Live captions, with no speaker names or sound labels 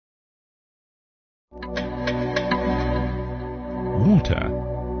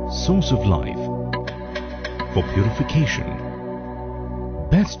source of life, for purification,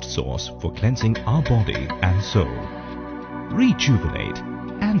 best source for cleansing our body and soul, rejuvenate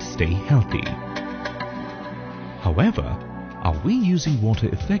and stay healthy. However, are we using water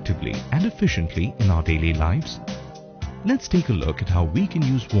effectively and efficiently in our daily lives? Let's take a look at how we can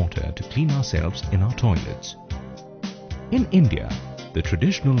use water to clean ourselves in our toilets. In India, the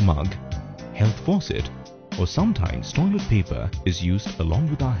traditional mug, health faucet, or sometimes toilet paper is used along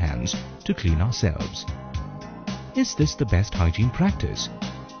with our hands to clean ourselves. Is this the best hygiene practice?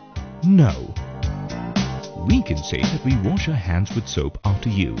 No. We can say that we wash our hands with soap after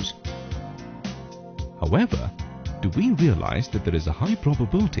use. However, do we realize that there is a high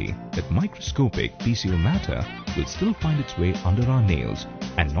probability that microscopic fecal matter will still find its way under our nails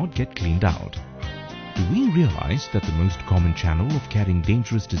and not get cleaned out? Do we realize that the most common channel of carrying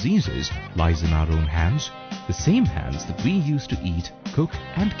dangerous diseases lies in our own hands, the same hands that we use to eat, cook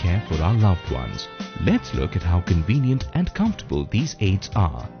and care for our loved ones? Let's look at how convenient and comfortable these aids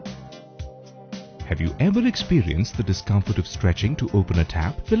are. Have you ever experienced the discomfort of stretching to open a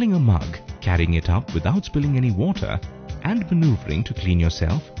tap, filling a mug, carrying it up without spilling any water, and maneuvering to clean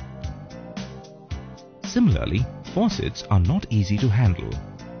yourself? Similarly, faucets are not easy to handle.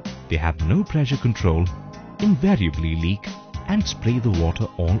 They have no pressure control, invariably leak, and spray the water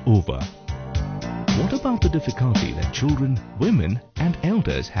all over. What about the difficulty that children, women, and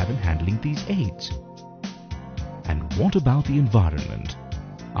elders have in handling these aids? And what about the environment?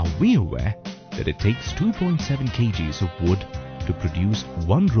 Are we aware that it takes 2.7 kgs of wood to produce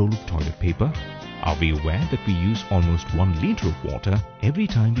 1 roll of toilet paper? Are we aware that we use almost 1 liter of water every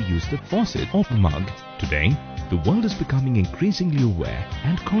time we use the faucet or mug? Today, the world is becoming increasingly aware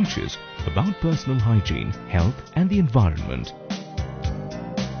and conscious about personal hygiene, health and the environment.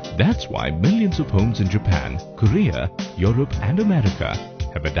 That's why millions of homes in Japan, Korea, Europe and America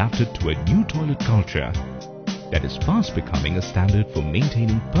have adapted to a new toilet culture that is fast becoming a standard for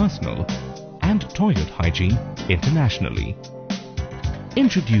maintaining personal and toilet hygiene internationally.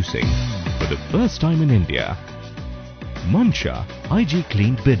 Introducing, for the first time in India, Mansha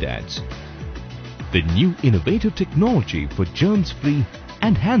Hygiclean Bidets, the new innovative technology for germs-free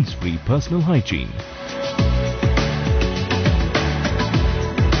and hands-free personal hygiene.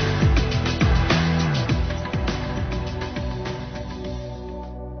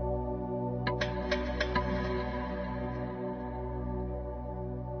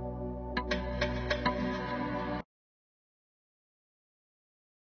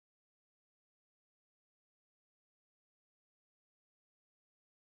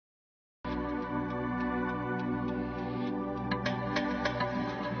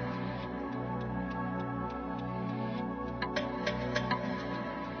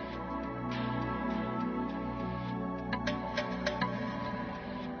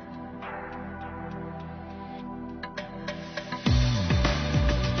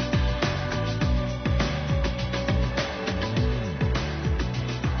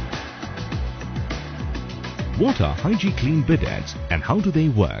 What are Hygiclean bidets and how do they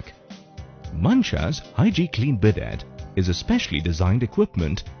work? Mansha's Hygiclean bidet is a specially designed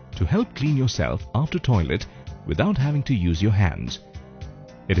equipment to help clean yourself after toilet without having to use your hands.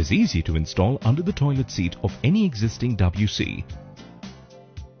 It is easy to install under the toilet seat of any existing WC,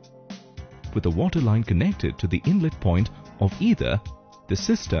 with a water line connected to the inlet point of either the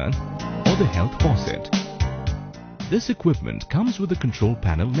cistern or the health faucet. This equipment comes with a control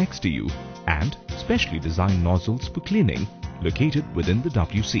panel next to you and specially designed nozzles for cleaning located within the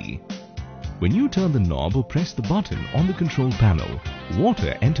WC. When you turn the knob or press the button on the control panel,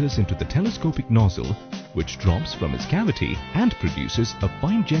 water enters into the telescopic nozzle, which drops from its cavity and produces a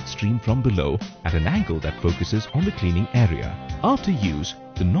fine jet stream from below at an angle that focuses on the cleaning area. After use,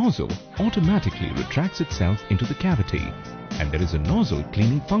 the nozzle automatically retracts itself into the cavity, and there is a nozzle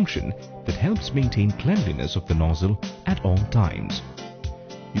cleaning function that helps maintain cleanliness of the nozzle at all times.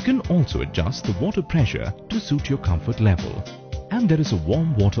 You can also adjust the water pressure to suit your comfort level, and there is a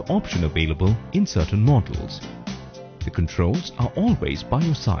warm water option available in certain models. The controls are always by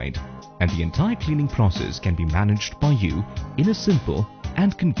your side, and the entire cleaning process can be managed by you in a simple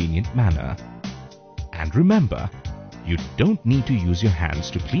and convenient manner. And remember, you don't need to use your hands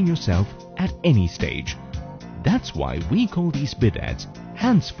to clean yourself at any stage. That's why we call these bidets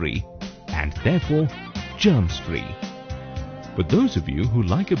hands-free and therefore germs-free. For those of you who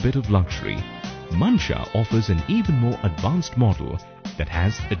like a bit of luxury, Mansha offers an even more advanced model that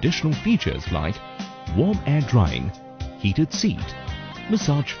has additional features like warm air drying, heated seat,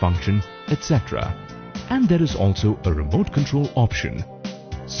 massage function, etc. And there is also a remote control option.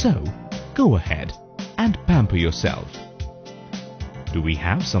 So, go ahead and pamper yourself. Do we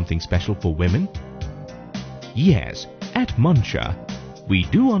have something special for women? Yes, at Mansha, we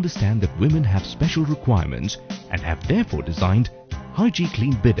do understand that women have special requirements and have therefore designed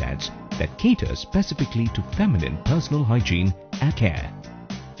Hygiclean bidets that cater specifically to feminine personal hygiene and care.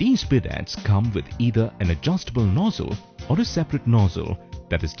 These bidets come with either an adjustable nozzle or a separate nozzle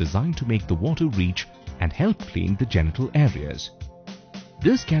that is designed to make the water reach and help clean the genital areas.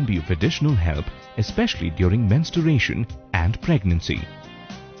 This can be of additional help, especially during menstruation and pregnancy.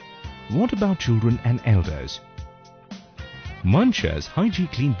 What about children and elders? Mansha's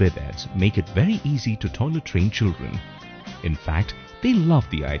Hygiclean bidets make it very easy to toilet train children. In fact, they love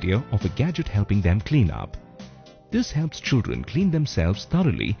the idea of a gadget helping them clean up. This helps children clean themselves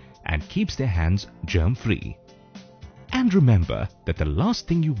thoroughly and keeps their hands germ-free. And remember that the last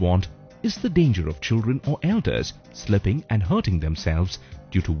thing you want is the danger of children or elders slipping and hurting themselves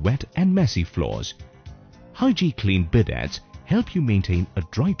due to wet and messy floors. Hygiclean bidets help you maintain a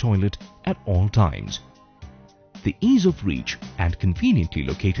dry toilet at all times. The ease of reach and conveniently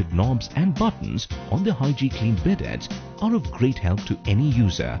located knobs and buttons on the Hygiclean bidets are of great help to any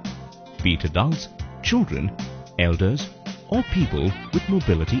user, be it adults, children, elders, or people with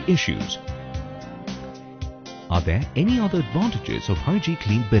mobility issues. Are there any other advantages of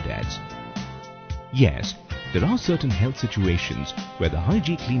Hygiclean bidets? Yes, there are certain health situations where the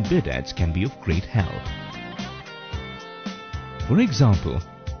Hygiclean bidets can be of great help. For example,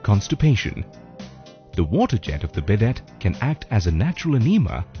 constipation. The water jet of the bidet can act as a natural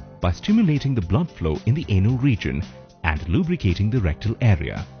enema by stimulating the blood flow in the anal region and lubricating the rectal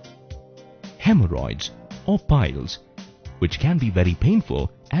area. Hemorrhoids or piles, which can be very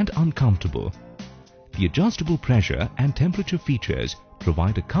painful and uncomfortable. The adjustable pressure and temperature features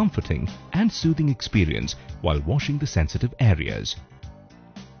provide a comforting and soothing experience while washing the sensitive areas.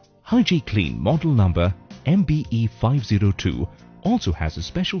 Hygiclean model number MBE502 also has a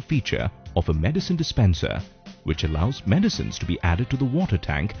special feature of a medicine dispenser which allows medicines to be added to the water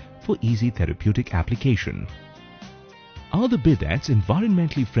tank for easy therapeutic application. Are the bidets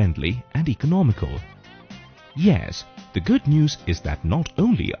environmentally friendly and economical? Yes, the good news is that not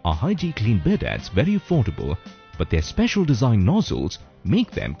only are Hygiclean bidets very affordable, but their special design nozzles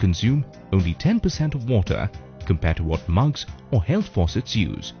make them consume only 10% of water compared to what mugs or health faucets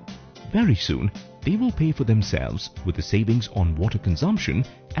use. Very soon, they will pay for themselves with the savings on water consumption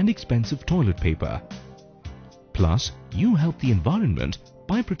and expensive toilet paper. Plus, you help the environment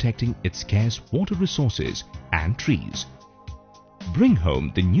by protecting its scarce water resources and trees. Bring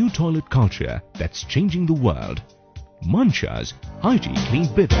home the new toilet culture that's changing the world. Mansha's Hygiclean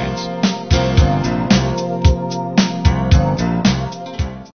bidets.